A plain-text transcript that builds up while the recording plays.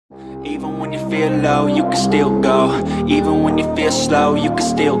Even when you feel low, you can still go. Even when you feel slow, you can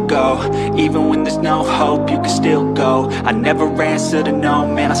still go. Even when there's no hope, you can still go. I never answer to no,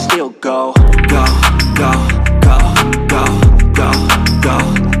 man, I still go. Go, go, go, go, go, go,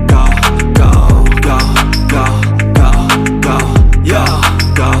 go, go, go, go, go, go, yo,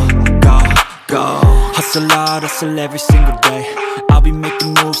 go, go, go. Hustle hard, hustle every single day. I'll be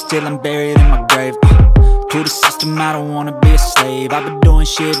making moves till I'm buried in my grave. To the system, I don't wanna be a slave. I've been doing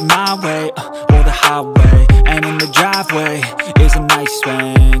shit my way, or the highway. And in the driveway is a nice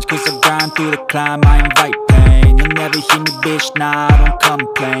range, cause I grind through the climb, I invite pain. You'll never hear me, bitch, nah, I don't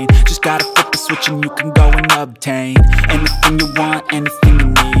complain. Just gotta flip the switch and you can go and obtain anything you want, anything you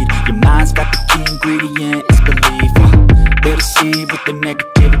need. Your mind's got the key ingredient, it's belief. They'll deceive with the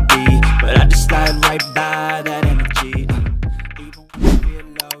negativity, but I just slide right by that energy. Even when you feel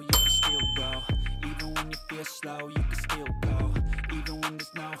low, you can still go. Even when you feel slow, you can still go. Even when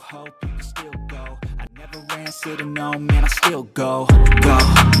there's no hope, you can still go. I never answer to no, man, I still go. Go,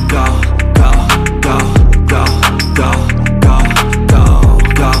 go, go, go, go, go, go, go,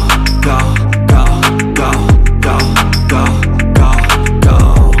 go, go, go, go, go, go,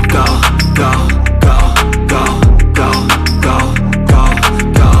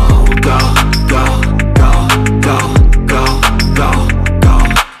 go, go, go,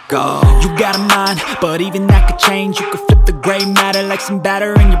 go. You got a mind, but even that could change. You could flip the gray matter like some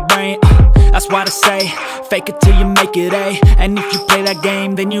batter in your brain. That's why they say, fake it till you make it A. And if you play that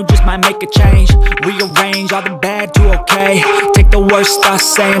game, then you just might make a change. Rearrange all the bad to okay. Take the worst thoughts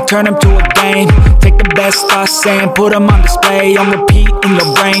saying, turn them to a game. Take the best thoughts saying, put them on display. On repeat in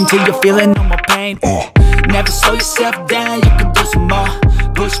your brain till you're feeling no more pain. Never slow yourself down, you can do some more.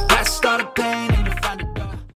 Push